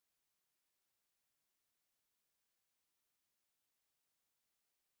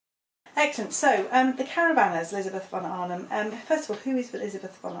Excellent. So, the Caravaners, Elizabeth von Arnim. First of all, who is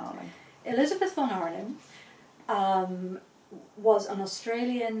Elizabeth von Arnim? Elizabeth von Arnim was an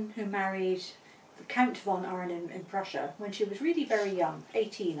Australian who married the Count von Arnim in Prussia when she was really very young,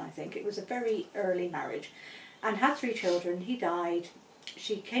 18 I think. It was a very early marriage, and had 3 children. He died.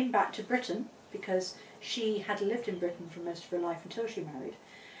 She came back to Britain because she had lived in Britain for most of her life until she married.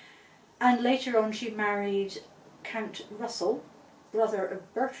 And later on she married Count Russell, brother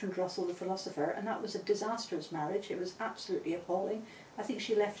of Bertrand Russell the philosopher, and that was a disastrous marriage. It was absolutely appalling. I think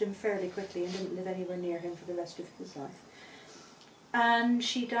she left him fairly quickly and didn't live anywhere near him for the rest of his life. And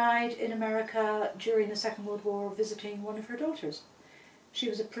she died in America during the Second World War visiting one of her daughters. She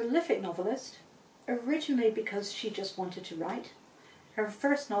was a prolific novelist, originally because she just wanted to write. Her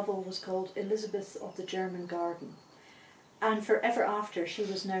first novel was called Elizabeth of the German Garden, and forever after she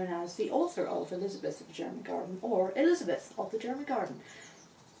was known as the author of Elizabeth of the German Garden, or Elizabeth of the German Garden.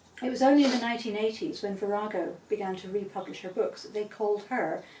 It was only in the 1980s, when Virago began to republish her books, that they called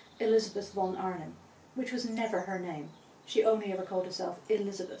her Elizabeth von Arnim, which was never her name. She only ever called herself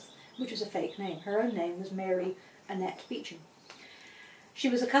Elizabeth, which was a fake name. Her own name was Mary Annette Beecham. She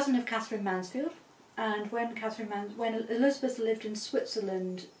was a cousin of Catherine Mansfield, and when Elizabeth lived in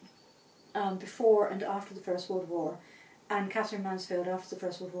Switzerland before and after the First World War, and Catherine Mansfield, after the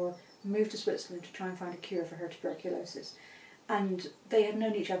First World War, moved to Switzerland to try and find a cure for her tuberculosis. And they had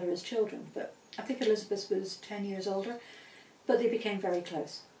known each other as children, but I think Elizabeth was 10 years older, but they became very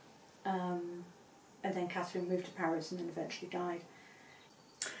close. And then Catherine moved to Paris and then eventually died.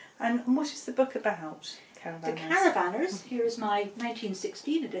 And what is the book about? Caravaners? The Caravaners, here is my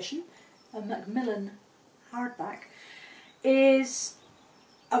 1916 edition, a Macmillan hardback, is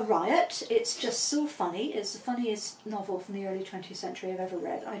a riot. It's just so funny. It's the funniest novel from the early 20th century I've ever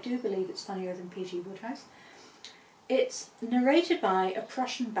read. I do believe it's funnier than P.G. Wodehouse. It's narrated by a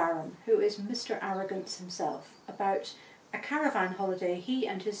Prussian baron who is Mr. Arrogance himself, about a caravan holiday he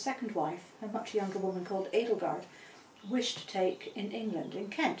and his second wife, a much younger woman called Edelgard, wished to take in England, in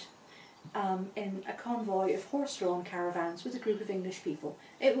Kent, in a convoy of horse-drawn caravans with a group of English people.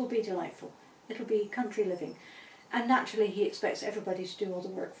 It will be delightful. It'll be country living. And naturally he expects everybody to do all the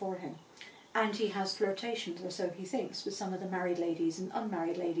work for him. And he has flirtations, or so he thinks, with some of the married ladies and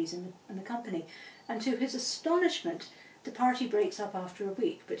unmarried ladies in the company. And to his astonishment, the party breaks up after a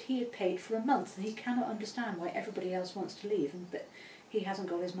week, but he had paid for a month, and he cannot understand why everybody else wants to leave, but he hasn't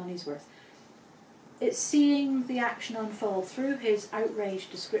got his money's worth. It's seeing the action unfold through his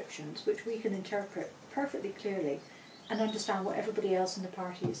outraged descriptions, which we can interpret perfectly clearly and understand what everybody else in the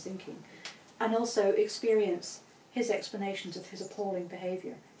party is thinking, and also experience his explanations of his appalling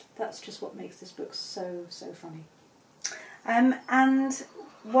behaviour. That's just what makes this book so, so funny. And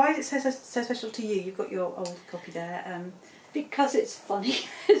why is it so special to you? You've got your old copy there. Because it's funny.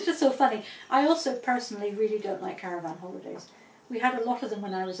 It's just so funny. I also personally really don't like caravan holidays. We had a lot of them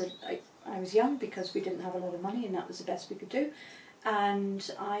when I was young because we didn't have a lot of money and that was the best we could do.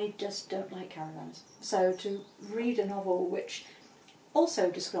 And I just don't like caravans. So to read a novel which also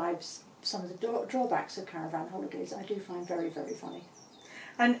describes some of the drawbacks of caravan holidays, I do find very, very funny.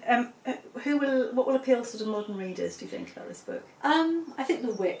 And what will appeal to the modern readers, do you think, about this book? I think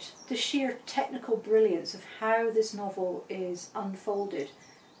the wit, the sheer technical brilliance of how this novel is unfolded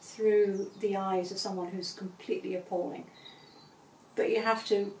through the eyes of someone who's completely appalling. But you have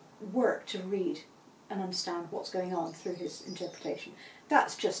to work to read and understand what's going on through his interpretation.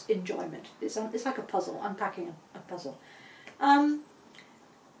 That's just enjoyment. It's like a puzzle, unpacking a puzzle.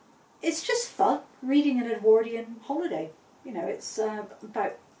 It's just fun, reading an Edwardian holiday. You know, it's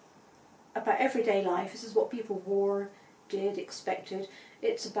about everyday life. This is what people wore, did, expected.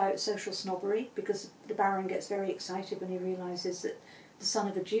 It's about social snobbery, because the Baron gets very excited when he realises that the son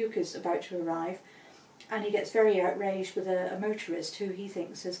of a duke is about to arrive, and he gets very outraged with a motorist who he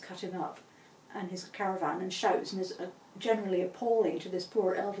thinks has cut him up and his caravan, and shouts and is generally appalling to this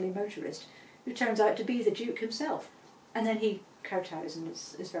poor elderly motorist who turns out to be the duke himself. And then he kowtows and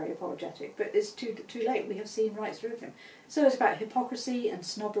is very apologetic, but it's too late. We have seen right through him. So it's about hypocrisy and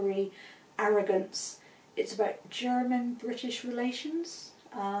snobbery, arrogance. It's about German-British relations.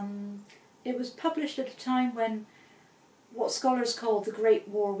 It was published at a time when what scholars called the Great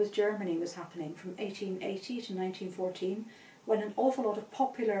War with Germany was happening, from 1880 to 1914, when an awful lot of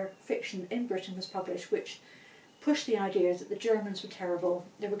popular fiction in Britain was published which pushed the idea that the Germans were terrible,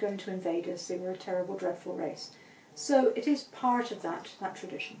 they were going to invade us, they were a terrible, dreadful race. So it is part of that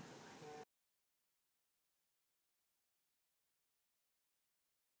tradition.